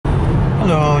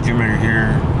Hello, Jim Ritter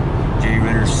here.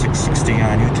 JRitter660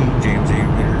 on YouTube, James A.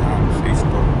 Ritter on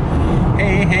Facebook.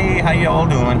 Hey, how y'all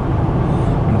doing?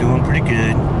 I'm doing pretty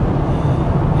good.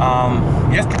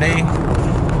 Yesterday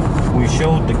we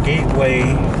showed the Gateway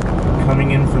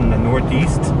coming in from the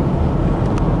northeast.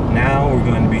 Now we're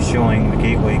going to be showing the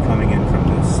Gateway coming in from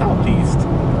the southeast.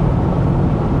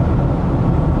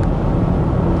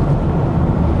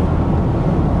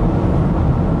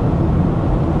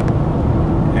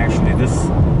 This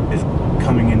is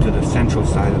coming into the central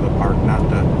side of the park, not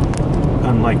the,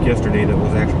 unlike yesterday that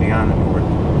was actually on the north,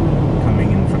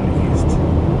 coming in from the east.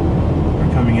 Or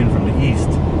coming in from the east,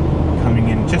 coming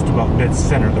in just about dead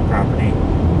center of the property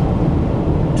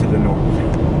to the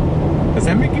north. Does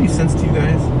that make any sense to you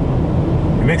guys?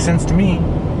 It makes sense to me.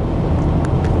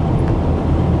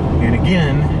 And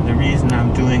again, the reason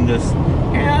I'm doing this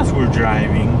as we're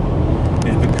driving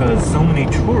is because so many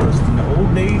tourists in the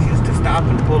old days used to stop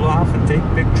and pull off and take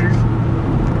pictures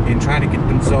and try to get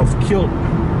themselves killed.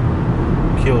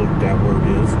 Killed, that word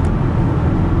is.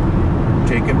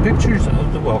 Taking pictures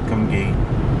of the welcome gate.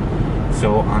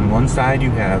 So on one side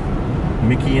you have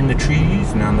Mickey in the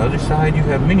trees, and on the other side you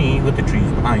have Minnie with the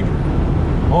trees behind her.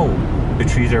 Oh, the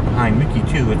trees are behind Mickey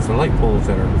too. It's the light poles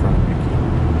that are in front of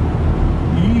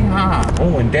Mickey. Yeehaw!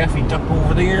 Oh, and Daffy Duck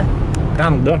over there.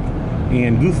 Donald Duck.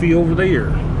 And Goofy over there.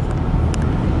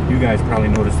 You guys probably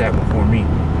noticed that before me.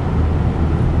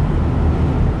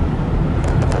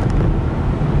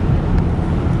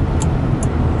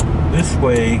 This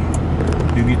way,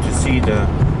 you get to see the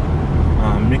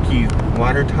Mickey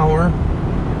water tower.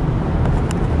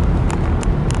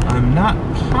 I'm not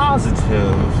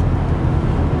positive,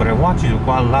 but I watch a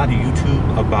lot of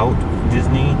YouTube about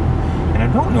Disney, and I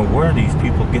don't know where these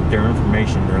people get their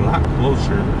information. They're a lot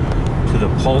closer to the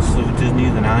pulse of Disney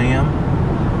than I am,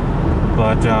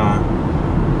 but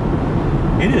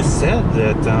it is said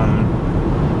that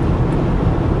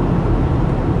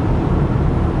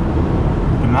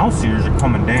the mouse ears are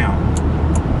coming down,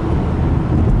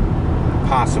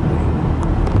 possibly.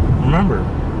 Remember,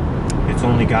 it's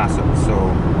only gossip,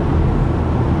 so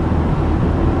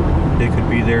they could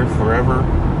be there forever.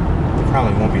 They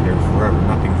probably won't be there forever.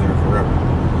 Nothing's there forever.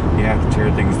 You have to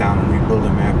tear things down and rebuild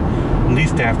them at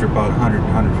least after about 100,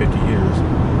 150 years.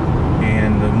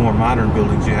 And the more modern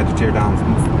buildings you had to tear down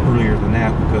earlier than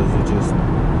that because they just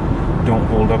don't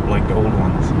hold up like the old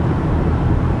ones.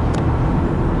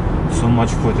 So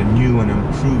much for the new and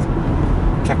improved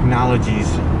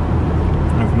technologies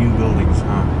of new buildings,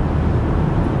 huh?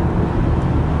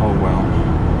 Oh well.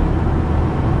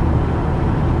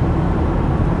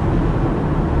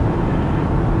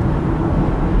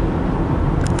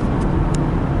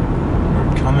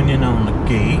 Coming in on the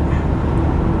gate.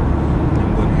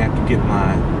 I'm going to have to get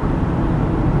my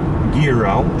gear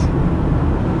out.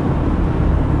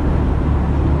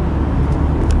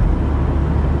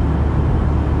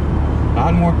 A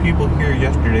lot more people here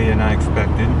yesterday than I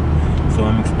expected, so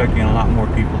I'm expecting a lot more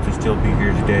people to still be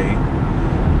here today.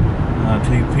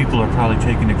 People are probably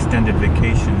taking extended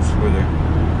vacations for their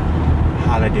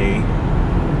holiday.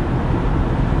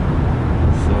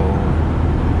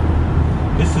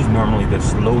 This is normally the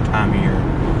slow time of year,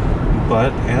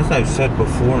 but as I've said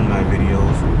before in my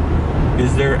videos,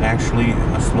 is there actually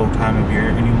a slow time of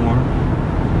year anymore?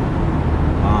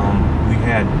 We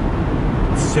had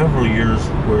several years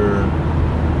where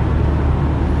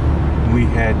we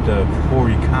had the poor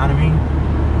economy,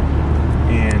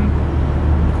 and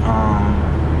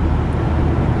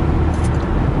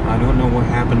I don't know what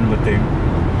happened, but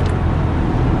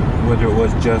whether it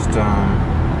was just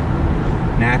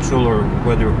natural or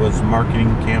whether it was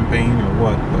marketing campaign or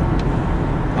what, but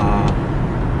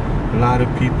a lot of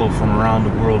people from around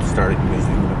the world started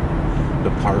visiting the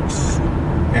parks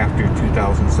after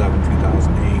 2007,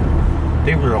 2008.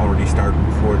 They were already starting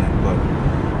before then, but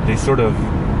they sort of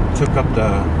took up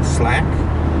the slack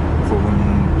for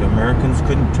when the Americans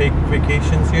couldn't take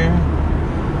vacations here,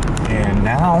 and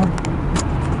now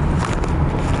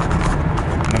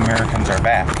the Americans are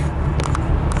back.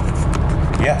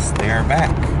 Yes, they are back,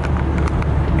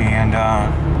 and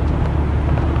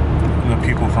the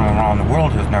people from around the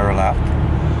world has never left.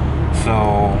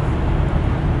 So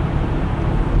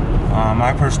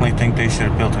I personally think they should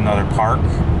have built another park,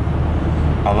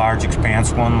 a large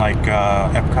expanse one like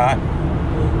Epcot,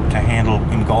 to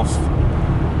engulf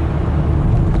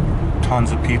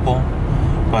tons of people.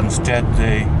 But instead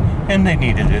they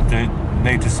needed it.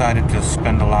 They decided to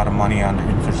spend a lot of money on the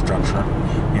infrastructure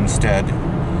instead,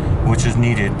 which is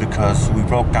needed because we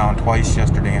broke down twice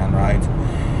yesterday on rides,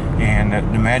 and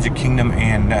the Magic Kingdom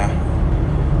and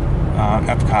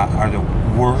Epcot are the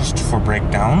worst for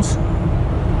breakdowns,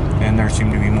 and they're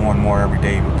seem to be more and more every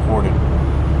day reported.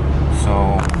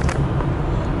 So,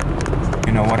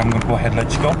 you know what? I'm going to go ahead and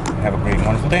let you go. Have a great,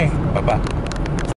 wonderful day. Bye-bye.